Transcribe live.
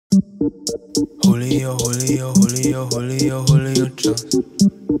Julio, Julio, Julio, Julio, Julio Jones.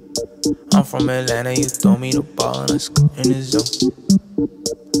 I'm from Atlanta, you throw me the ball and I score in the zone.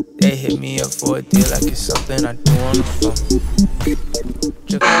 They hit me up for a deal like it's something I do on the phone.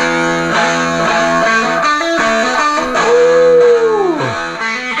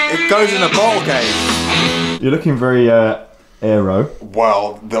 It goes in a bottle, Cade. You're looking very aero.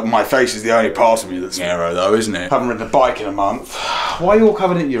 Well, my face is the only part of me that's aero though, isn't it? Haven't ridden a bike in a month. Why are you all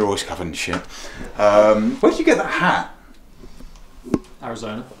covered in? You're always covered in shit. Where did you get that hat?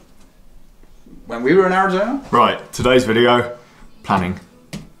 Arizona. When we were in Arizona? Right, today's video, planning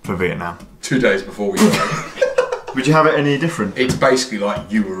for Vietnam. 2 days before we were. Would you have it any different? It's basically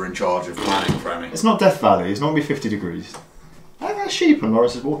like you were in charge of planning for me. It's not Death Valley, it's not going to be 50 degrees. I have a sheep on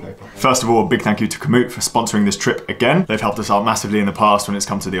Lawrence's wallpaper. First of all, a big thank you to Komoot for sponsoring this trip again. They've helped us out massively in the past when it's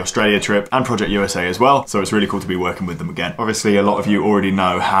come to the Australia trip and Project USA as well, so it's really cool to be working with them again. Obviously, a lot of you already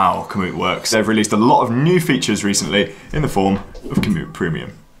know how Komoot works. They've released a lot of new features recently in the form of Komoot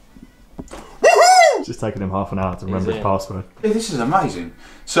Premium. It's just taken him half an hour to remember his password. Yeah, this is amazing.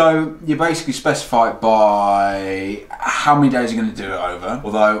 So you basically specify it by how many days you're going to do it over.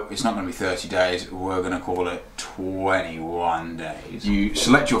 Although it's not going to be 30 days, we're going to call it 21 days. You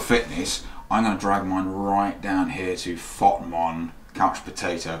select your fitness. I'm going to drag mine right down here to Fotmon Couch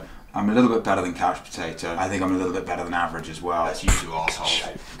Potato. I'm a little bit better than Couch Potato. I think I'm a little bit better than average as well. That's you two assholes.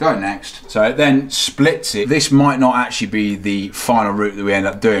 Go next. So it then splits it. This might not actually be the final route that we end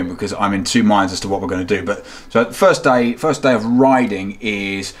up doing because I'm in two minds as to what we're going to do. But so the first day of riding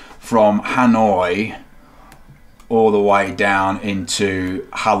is from Hanoi all the way down into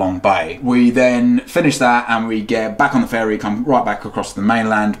Halong Bay. We then finish that and we get back on the ferry, come right back across the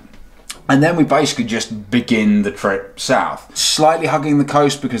mainland. And then we basically just begin the trip south. Slightly hugging the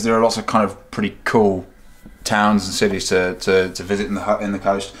coast because there are lots of kind of pretty cool towns and cities to visit in the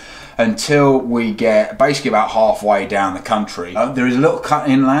coast. Until we get basically about halfway down the country. There is a little cut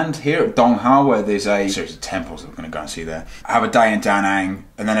inland here at Dong Ha where there's a series of temples that we're going to go and see there. I have a day in Da Nang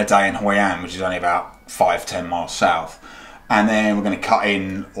and then a day in Hoi An, which is only about 5–10 miles south. And then we're going to cut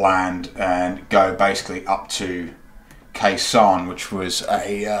inland and go basically up to Khe Sanh, which was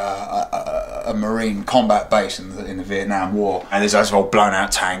a marine combat base in the Vietnam War, and there's lots of old blown out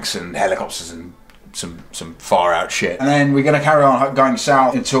tanks and helicopters and some far out shit. And then we're going to carry on going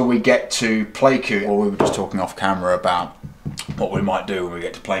south until we get to Pleiku. Or we were just talking off camera about what we might do when we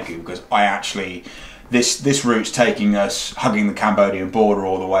get to Pleiku, because I actually this route's taking us hugging the Cambodian border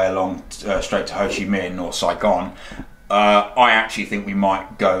all the way along straight to Ho Chi Minh or Saigon. I actually think we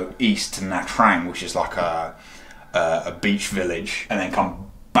might go east to Nha Trang, which is like a beach village, and then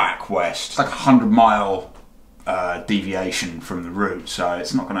come back west. It's like a 100-mile deviation from the route, so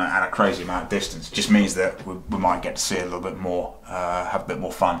it's not going to add a crazy amount of distance. It just means that we might get to see it a little bit more, have a bit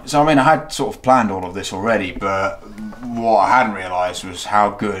more fun. So I mean, I had sort of planned all of this already, but what I hadn't realised was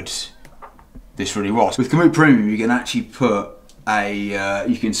how good this really was. With Komoot Premium, you can actually put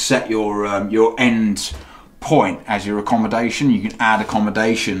you can set your end point as your accommodation. You can add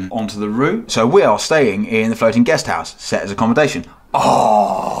accommodation onto the route. So we are staying in the floating guest house, set as accommodation.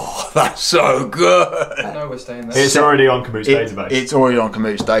 Oh, that's so good. I know we're staying there. It's already on Komoot's database. It's already on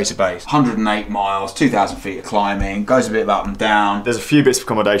Komoot's database. 108 miles, 2,000 feet of climbing, goes a bit up and down. There's a few bits of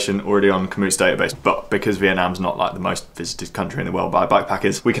accommodation already on Komoot's database, but because Vietnam's not like the most visited country in the world by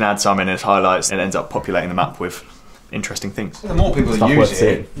bikepackers, we can add some in as highlights and it ends up populating the map with interesting things. The more people that use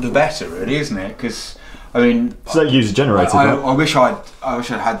it, the better, really, isn't it? Because I mean, it's like user generated. I wish I'd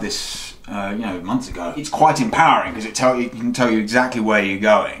had this, you know, months ago. It's quite empowering because it can tell you exactly where you're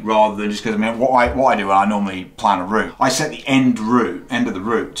going, rather than just because I mean, what I do when I normally plan a route, I set the end of the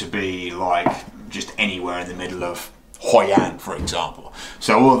route to be like just anywhere in the middle of Hoi An, for example.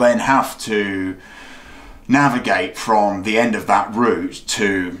 So we'll then have to navigate from the end of that route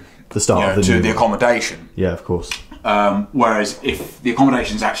to the start of the accommodation. Yeah, of course. Whereas if the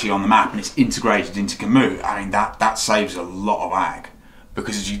accommodation is actually on the map and it's integrated into Komoot, I mean that saves a lot of ag,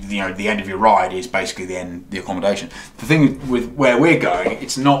 because you know the end of your ride is basically the accommodation. The thing with where we're going,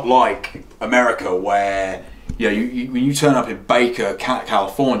 it's not like America where when you turn up in Baker,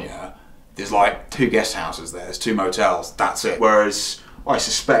 California, there's like 2 guest houses there, there's 2 motels, that's it. Whereas I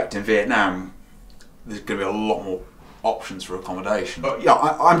suspect in Vietnam there's going to be a lot more options for accommodation. But yeah,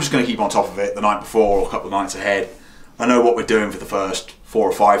 I'm just going to keep on top of it the night before or a couple of nights ahead. I know what we're doing for the first 4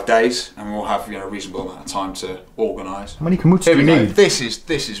 or 5 days, and we'll have a reasonable amount of time to organise. How many Komoots do you need? This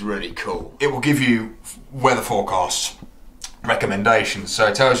is really cool. It will give you weather forecasts recommendations. So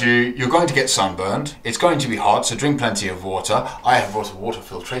it tells you you're going to get sunburned, it's going to be hot, so drink plenty of water. I have brought a water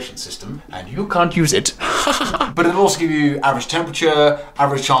filtration system and you can't use it. But it'll also give you average temperature,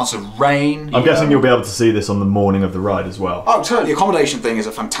 average chance of rain. I'm guessing you'll be able to see this on the morning of the ride as well. Oh, totally. The accommodation thing is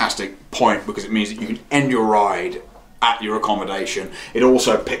a fantastic point because it means that you can end your ride at your accommodation. It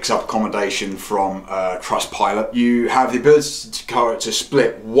also picks up accommodation from Trustpilot. You have the ability to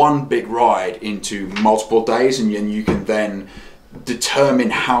split one big ride into multiple days, and you can then determine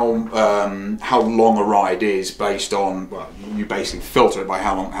how long a ride is based on, well, you basically filter it by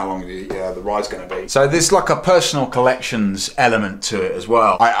how long the ride's going to be. So there's like a personal collections element to it as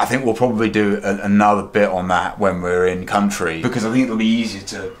well. I think we'll probably do another bit on that when we're in country, because I think it'll be easier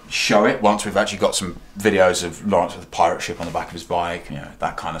to show it once we've actually got some videos of Lawrence with a pirate ship on the back of his bike, you know,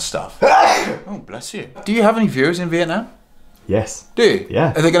 that kind of stuff. Oh, bless you. Do you have any viewers in Vietnam? Yes. Do you?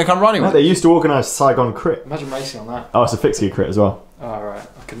 Yeah. Are they going to come riding with They us? used to organise Saigon Crit. Imagine racing on that. Oh, it's a fixed gear crit as well. Oh, right.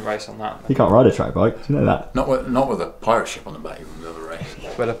 I couldn't race on that. You can't ride a track bike, do you know that? Not with a pirate ship on the back of the other race.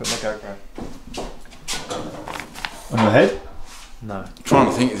 Where'd I put my GoPro? On your head? No. I'm trying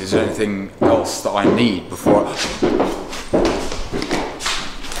to think if there's anything else that I need before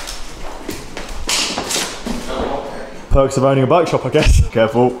Perks of owning a bike shop, I guess.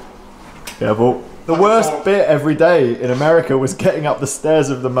 Careful. Careful. The worst bit every day in America was getting up the stairs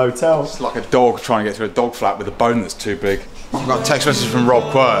of the motel. It's like a dog trying to get through a dog flat with a bone that's too big. I've got a text message from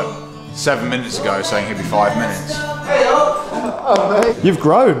Rob Quirk 7 minutes ago saying he'd be 5 minutes. You've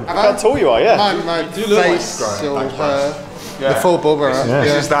grown. How tall you are, yeah. My face, the full bubber. Yeah.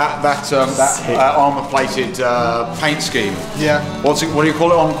 This is that armour-plated paint scheme. Yeah. What do you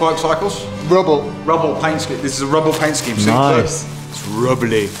call it on Quirk cycles? Rubble. Rubble paint scheme. This is a rubble paint scheme. Nice. It's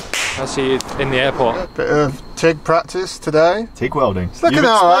rubbly. I see you in the airport. Bit of TIG practice today. TIG welding. looking You've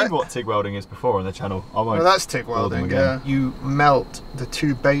all explained right. what TIG welding is before on the channel. I won't. Well, that's TIG weld them welding, again. yeah. You melt the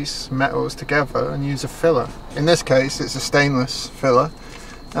two base metals together and use a filler. In this case, it's a stainless filler.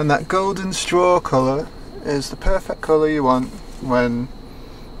 And that golden straw colour is the perfect colour you want when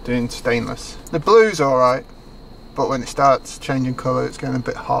doing stainless. The blue's alright, but when it starts changing colour, it's getting a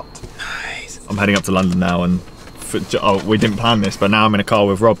bit hot. Nice. I'm heading up to London now, and we didn't plan this, but now I'm in a car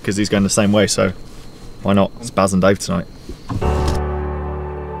with Rob because he's going the same way, so why not? It's Baz and Dave tonight.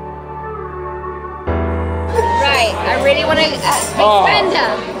 Right, I really want to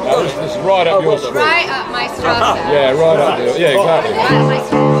Fender. It's right up your street. Right up my strata. Yeah, right up there. Yeah, exactly. Right up my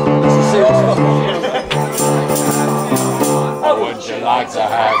strata.